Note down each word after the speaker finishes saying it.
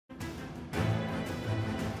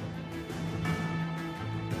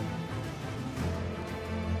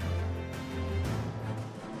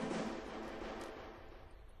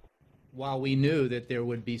while we knew that there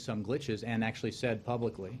would be some glitches and actually said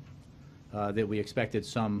publicly that we expected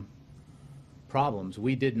some problems,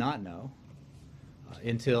 we did not know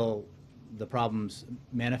until the problems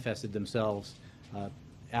manifested themselves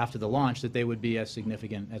after the launch that they would be as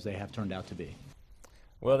significant as they have turned out to be.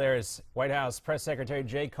 Well, there's White House Press Secretary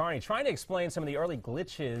Jay Carney trying to explain some of the early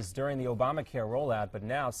glitches during the Obamacare rollout, but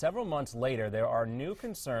now, several months later, there are new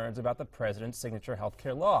concerns about the president's signature health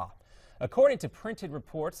care law. According to printed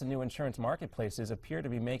reports, the new insurance marketplaces appear to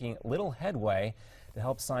be making little headway to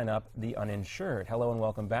help sign up the uninsured. Hello and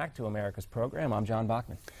welcome back to America's Program. I'm John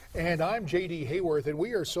Bachman. And I'm J.D. Hayworth, and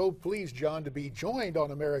we are so pleased, John, to be joined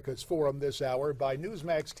on America's Forum this hour by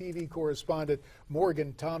Newsmax TV correspondent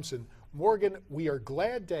Morgan Thompson. Morgan, we are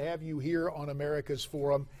glad to have you here on America's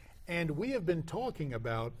Forum, and we have been talking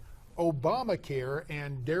about Obamacare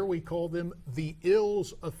and, dare we call them, the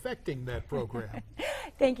ills affecting that program.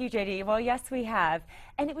 Thank you, JD. Well, yes, we have.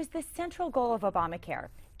 And it was the central goal of Obamacare,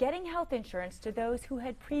 getting health insurance to those who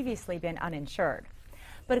had previously been uninsured.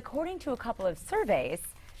 But according to a couple of surveys,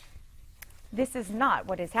 this is not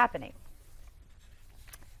what is happening.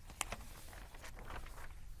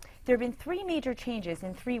 There have been 3 major changes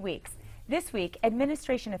in 3 weeks. This week,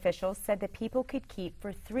 administration officials said that people could keep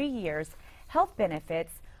for 3 years health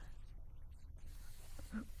benefits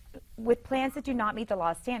with plans that do not meet the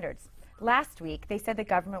law standards. Last week, they said the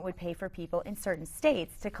government would pay for people in certain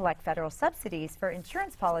states to collect federal subsidies for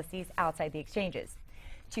insurance policies outside the exchanges.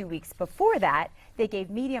 2 weeks before that, they gave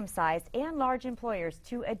medium-sized and large employers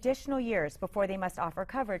 2 additional years before they must offer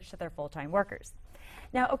coverage to their full-time workers.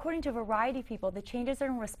 Now, according to a variety of people, the changes are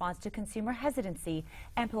in response to consumer hesitancy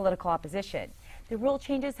and political opposition. The rule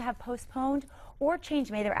changes have postponed or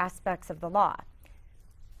changed major aspects of the law.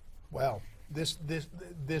 Well, this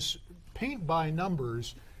paint by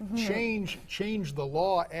numbers, change the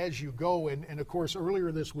law as you go, and of course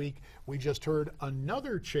earlier this week we just heard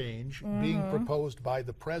another change being proposed by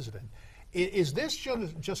the president. Is this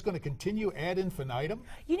just going to continue ad infinitum?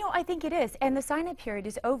 You know, I think it is, and the sign-up period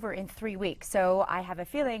is over in 3 weeks, so I have a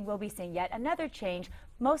feeling we'll be seeing yet another change.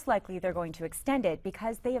 Most likely they're going to extend it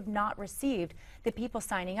because they have not received the people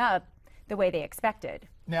signing up the way they expected.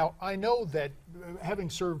 Now, I know that having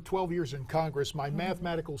served 12 years in Congress, my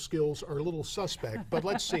mathematical skills are a little suspect, but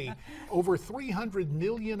let's see, over 300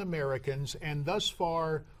 million Americans, and thus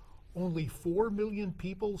far only 4 million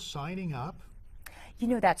people signing up? You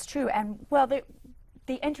know, that's true, and well, the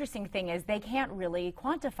interesting thing is they can't really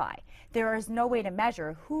quantify. There is no way to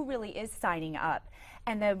measure who really is signing up,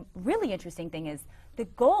 and the really interesting thing is the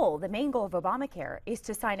main goal of Obamacare is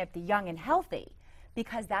to sign up the young and healthy,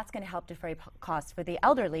 because that's going to help defray costs for the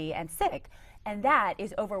elderly and sick, and that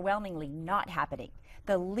is overwhelmingly not happening.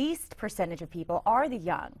 The least percentage of people are the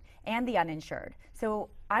young and the uninsured. So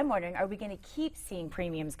I'm wondering, are we going to keep seeing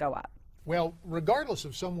premiums go up? Well, regardless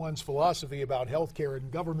of someone's philosophy about health care and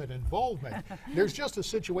government involvement, there's just a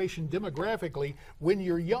situation demographically, when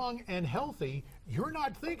you're young and healthy, you're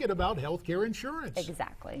not thinking about health care insurance.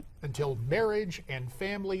 Exactly. Until marriage and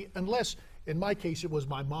family, unless, in my case, it was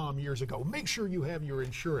my mom years ago. Make sure you have your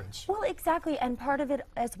insurance. Well, exactly, and part of it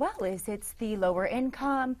as well is it's the lower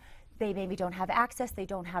income. They maybe don't have access, they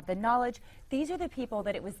don't have the knowledge. These are the people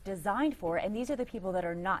that it was designed for, and these are the people that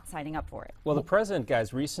are not signing up for it. Well, the president,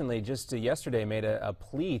 guys, recently, just yesterday, made a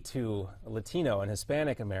plea to Latino and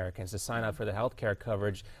Hispanic Americans to sign up for the health care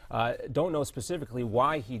coverage. Don't know specifically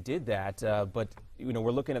why he did that, but you know,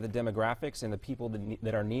 we're looking at the demographics and the people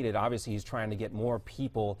that are needed. Obviously, he's trying to get more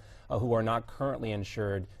people who are not currently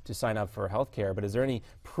insured to sign up for health care. But is there any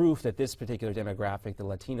proof that this particular demographic, the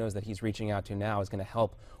Latinos that he's reaching out to now, is going to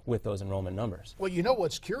help with those enrollment numbers? Well, you know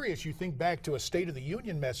what's curious? You think back to a State of the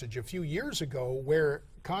Union message a few years ago where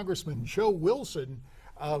Congressman Joe Wilson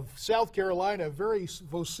of South Carolina very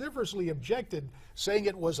vociferously objected, saying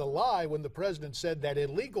it was a lie when the president said that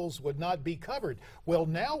illegals would not be covered. Well,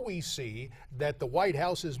 now we see that the White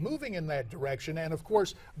House is moving in that direction, and of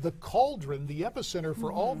course the cauldron, the epicenter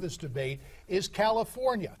for all this debate, is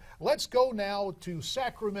California. Let's go now to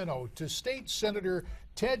Sacramento, to State Senator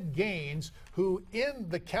Ted Gaines, who in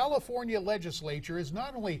the California legislature is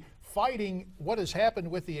not only fighting what has happened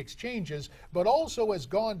with the exchanges, but also has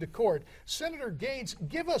gone to court. Senator Gaines,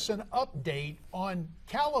 give us an update on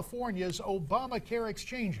California's Obamacare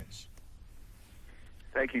exchanges.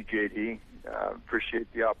 Thank you, JD.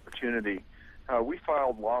 Appreciate the opportunity. We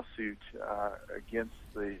filed lawsuit against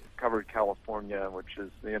the Covered California, which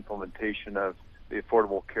is the implementation of the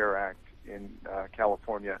Affordable Care Act in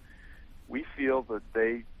California. We feel that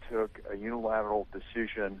they took a unilateral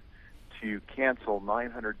decision to cancel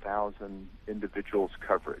 900,000 individuals'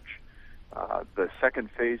 coverage. The second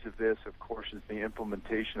phase of this, of course, is the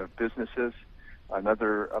implementation of businesses.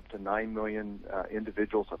 Another up to 9 million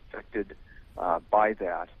individuals affected by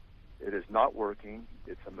that. It is not working.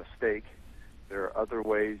 It's a mistake. There are other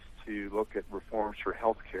ways to look at reforms for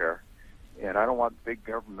health care, and I don't want big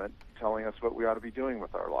government telling us what we ought to be doing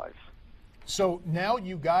with our lives. So now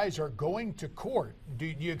you guys are going to court. Do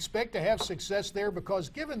you expect to have success there? Because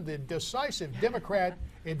given the decisive Democrat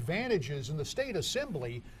advantages in the state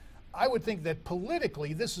assembly, I would think that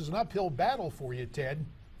politically this is an uphill battle for you, Ted.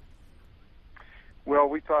 Well,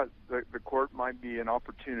 we thought the court might be an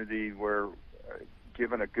opportunity where,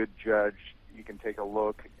 given a good judge, you can take a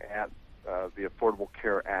look at the Affordable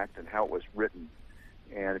Care Act and how it was written.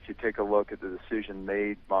 And if you take a look at the decision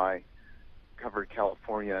made by Covered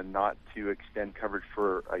California not to extend coverage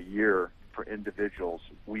for a year for individuals,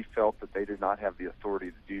 we felt that they did not have the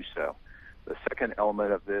authority to do so. The second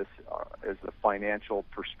element of this is the financial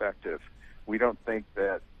perspective. We don't think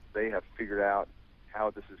that they have figured out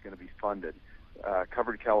how this is going to be funded.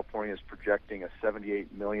 Covered California is projecting a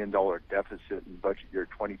 $78 million deficit in budget year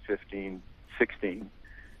 2015-16.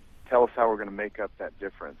 Tell us how we're going to make up that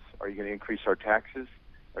difference. Are you going to increase our taxes?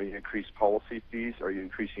 Are you going to increase policy fees? Are you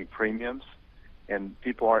increasing premiums? And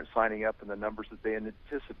people aren't signing up in the numbers that they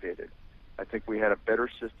anticipated. I think we had a better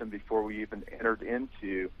system before we even entered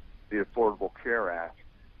into the Affordable Care Act.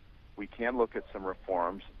 We can look at some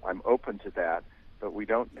reforms. I'm open to that, but we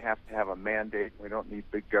don't have to have a mandate. We don't need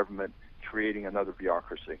big government creating another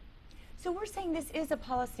bureaucracy. So we're saying this is a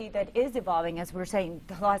policy that is evolving, as we're saying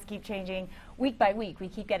the laws keep changing week by week. We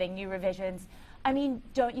keep getting new revisions. I mean,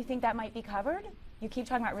 don't you think that might be covered? You keep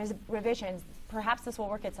talking about revisions. Perhaps this will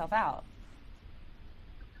work itself out.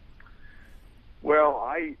 Well,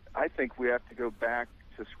 I think we have to go back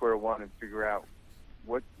to square one and figure out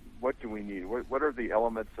what do we need? What are the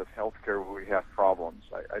elements of healthcare where we have problems?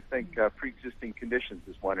 I think pre-existing conditions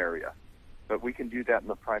is one area, but we can do that in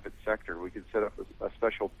the private sector. We can set up a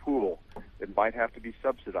special pool. It might have to be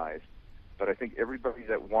subsidized, but I think everybody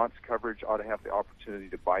that wants coverage ought to have the opportunity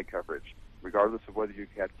to buy coverage, regardless of whether you've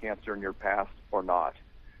had cancer in your past or not.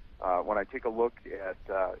 When I take a look at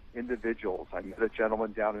individuals, I met a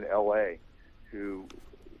gentleman down in L.A. who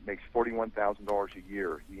makes $41,000 a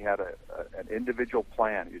year. He had an individual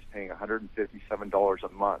plan. He was paying $157 a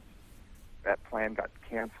month. That plan got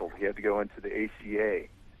canceled. He had to go into the ACA.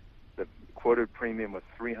 The quoted premium was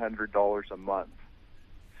 $300 a month.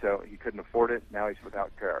 So he couldn't afford it. Now he's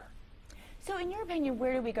without care. So in your opinion,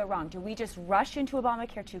 where do we go wrong? Do we just rush into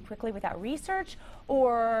Obamacare too quickly without research?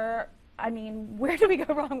 Or, I mean, where do we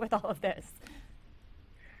go wrong with all of this?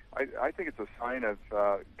 I think it's a sign of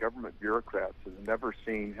government bureaucrats who have never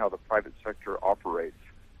seen how the private sector operates,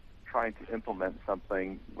 trying to implement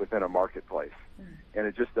something within a marketplace. And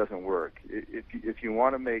it just doesn't work. If you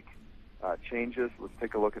want to make changes, let's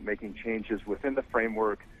take a look at making changes within the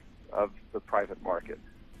framework of the private market.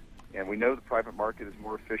 And we know the private market is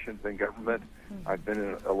more efficient than government. I've been in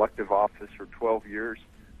an elective office for 12 years.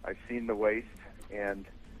 I've seen the waste, and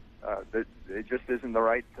it just isn't the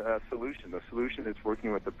right solution. The solution is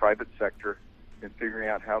working with the private sector and figuring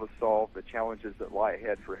out how to solve the challenges that lie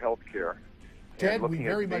ahead for health care. Ted, and we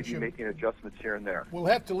very much making adjustments here and there. We'll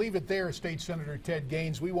have to leave it there, State Senator Ted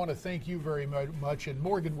Gaines. We want to thank you very much. And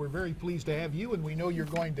Morgan, we're very pleased to have you, and we know you're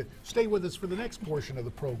going to stay with us for the next portion of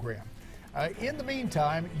the program. In the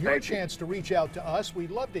meantime, your chance to reach out to us.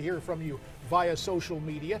 We'd love to hear from you via social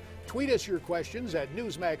media. Tweet us your questions at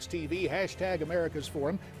Newsmax TV, #America's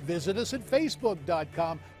Forum. Visit us at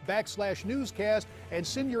Facebook.com/newscast and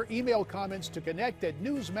send your email comments to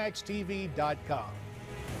connect@newsmaxtv.com.